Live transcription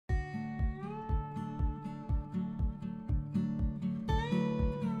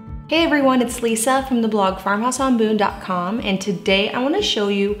Hey everyone, it's Lisa from the blog farmhouseonboone.com, and today I want to show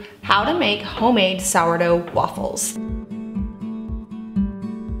you how to make homemade sourdough waffles.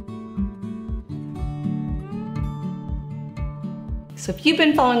 So if you've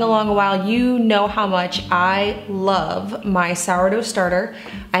been following along a while, you know how much I love my sourdough starter.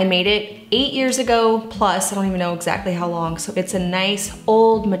 I made it 8 years ago plus, I don't even know exactly how long, so it's a nice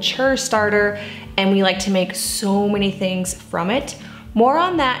old mature starter and we like to make so many things from it. More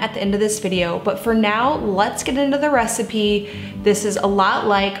on that at the end of this video, but for now, let's get into the recipe. This is a lot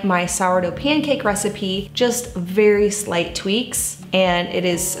like my sourdough pancake recipe, just very slight tweaks, and it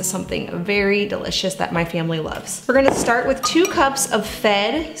is something very delicious that my family loves. We're gonna start with 2 cups of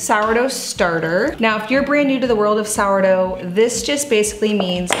fed sourdough starter. Now, if you're brand new to the world of sourdough, this just basically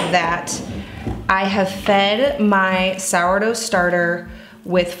means that I have fed my sourdough starter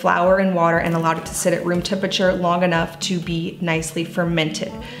with flour and water and allowed it to sit at room temperature long enough to be nicely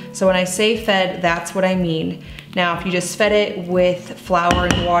fermented. So when I say fed, that's what I mean. Now, if you just fed it with flour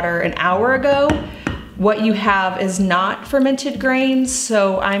and water an hour ago, what you have is not fermented grains.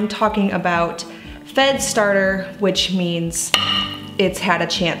 So I'm talking about fed starter, which means it's had a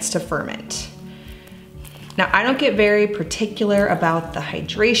chance to ferment. Now, I don't get very particular about the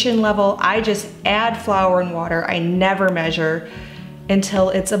hydration level. I just add flour and water. I never measure until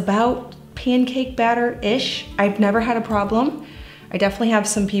it's about pancake batter-ish. I've never had a problem. I definitely have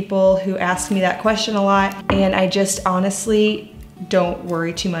some people who ask me that question a lot, and I just honestly don't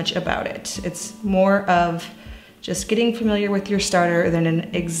worry too much about it. It's more of just getting familiar with your starter than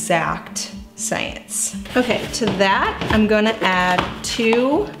an exact science. Okay, to that, I'm gonna add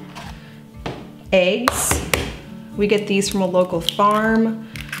 2 eggs. We get these from a local farm.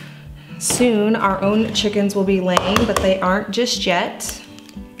 Soon, our own chickens will be laying, but they aren't just yet.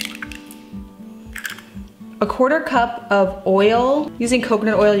 A 1/4 cup of oil. Using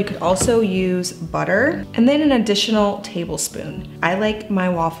coconut oil, you could also use butter. And then an additional tablespoon. I like my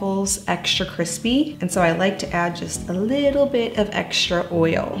waffles extra crispy, and so I like to add just a little bit of extra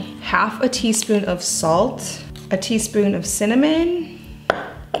oil. 1/2 teaspoon of salt, a teaspoon of cinnamon,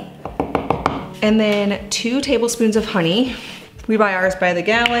 and then 2 tablespoons of honey. We buy ours by the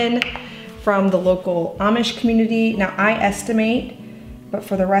gallon from the local Amish community. Now I estimate, but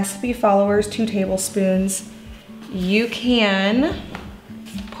for the recipe followers, 2 tablespoons. You can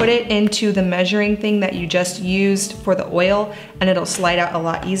put it into the measuring thing that you just used for the oil and it'll slide out a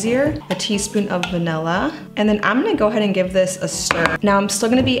lot easier. A teaspoon of vanilla. And then I'm gonna go ahead and give this a stir. Now I'm still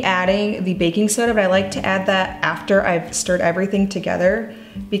gonna be adding the baking soda, but I like to add that after I've stirred everything together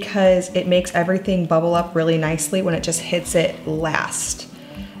because it makes everything bubble up really nicely when it just hits it last.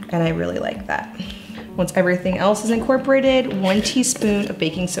 And I really like that. Once everything else is incorporated, 1 teaspoon of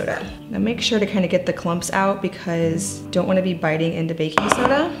baking soda. Now make sure to kind of get the clumps out because you don't want to be biting into baking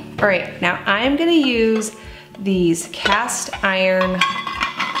soda. All right, now I'm gonna use these cast iron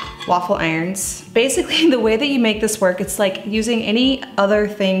waffle irons. Basically, the way that you make this work, it's like using any other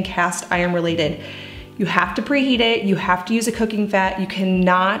thing cast iron related. You have to preheat it, you have to use a cooking fat, you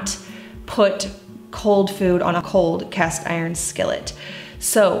cannot put cold food on a cold cast iron skillet.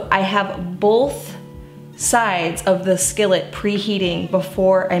 So I have both sides of the skillet preheating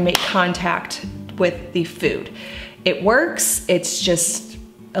before I make contact with the food. It works, it's just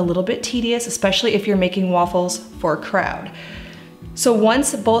a little bit tedious, especially if you're making waffles for a crowd. So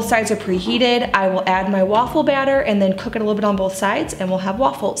once both sides are preheated, I will add my waffle batter and then cook it a little bit on both sides and we'll have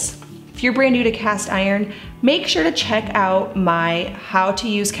waffles. If you're brand new to cast iron, make sure to check out my how to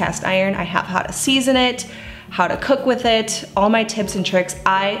use cast iron. I have how to season it, how to cook with it, all my tips and tricks.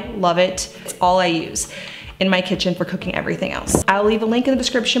 I love it. It's all I use in my kitchen for cooking everything else. I'll leave a link in the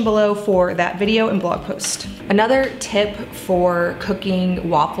description below for that video and blog post. Another tip for cooking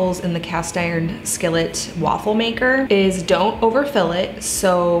waffles in the cast iron skillet waffle maker is don't overfill it.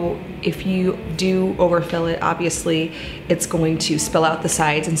 So if you do overfill it, obviously it's going to spill out the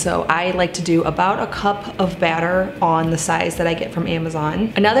sides. And so I like to do about 1 cup of batter on the size that I get from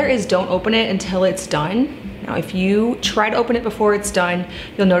Amazon. Another is don't open it until it's done. Now, if you try to open it before it's done,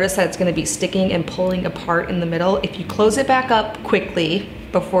 you'll notice that it's gonna be sticking and pulling apart in the middle. If you close it back up quickly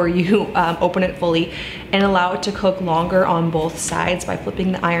before you open it fully and allow it to cook longer on both sides by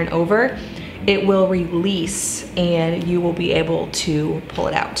flipping the iron over, it will release and you will be able to pull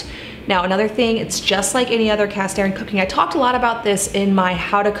it out. Now, another thing, it's just like any other cast iron cooking. I talked a lot about this in my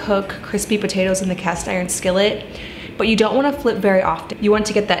how to cook crispy potatoes in the cast iron skillet. But you don't want to flip very often. You want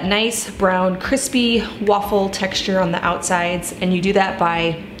to get that nice brown crispy waffle texture on the outsides, and you do that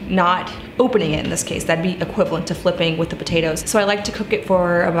by not opening it in this case. That'd be equivalent to flipping with the potatoes. So I like to cook it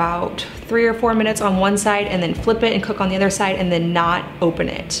for about 3 or 4 minutes on one side and then flip it and cook on the other side and then not open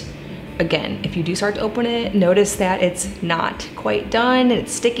it. Again, if you do start to open it, notice that it's not quite done and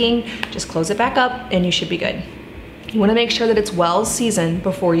it's sticking, just close it back up and you should be good. You wanna make sure that it's well seasoned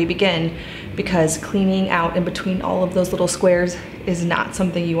before you begin, because cleaning out in between all of those little squares is not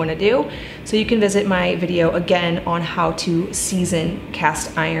something you wanna do. So you can visit my video again on how to season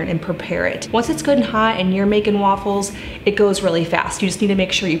cast iron and prepare it. Once it's good and hot and you're making waffles, it goes really fast. You just need to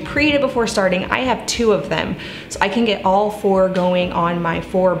make sure you preheat it before starting. I have 2 of them, so I can get all 4 going on my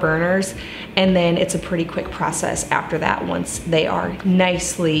 4 burners, and then it's a pretty quick process after that. Once they are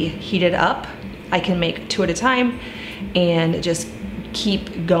nicely heated up, I can make 2 at a time and just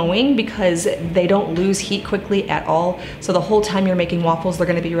keep going, because they don't lose heat quickly at all. So the whole time you're making waffles, they're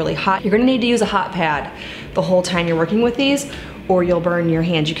gonna be really hot. You're gonna need to use a hot pad the whole time you're working with these, or you'll burn your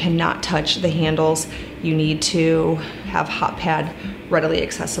hands. You cannot touch the handles. You need to have hot pad readily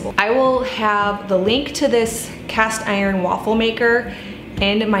accessible. I will have the link to this cast iron waffle maker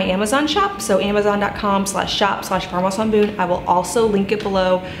in my Amazon shop, so amazon.com/shop/Farmhouse on Boone. I will also link it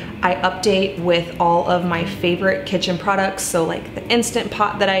below. I update with all of my favorite kitchen products, so like the Instant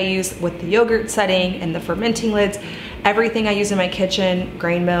Pot that I use with the yogurt setting and the fermenting lids, everything I use in my kitchen,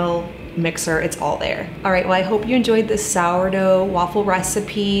 grain mill, mixer, it's all there. All right, well, I hope you enjoyed this sourdough waffle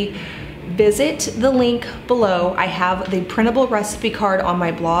recipe. Visit the link below. I have the printable recipe card on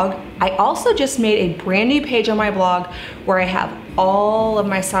my blog. I also just made a brand new page on my blog where I have all of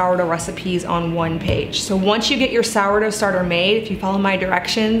my sourdough recipes on one page. So once you get your sourdough starter made, if you follow my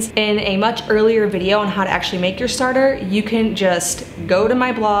directions in a much earlier video on how to actually make your starter, you can just go to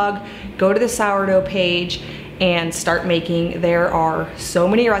my blog, go to the sourdough page, and start making. There are so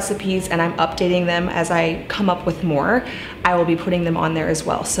many recipes, and I'm updating them as I come up with more. I will be putting them on there as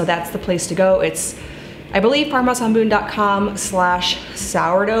well. So that's the place to go. It's, I believe,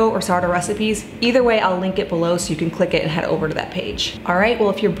 farmhouseonboone.com/sourdough or sourdough recipes. Either way, I'll link it below so you can click it and head over to that page. All right, well,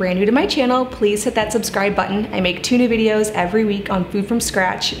 if you're brand new to my channel, please hit that subscribe button. I make 2 new videos every week on food from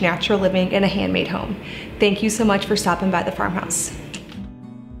scratch, natural living, and a handmade home. Thank you so much for stopping by the farmhouse.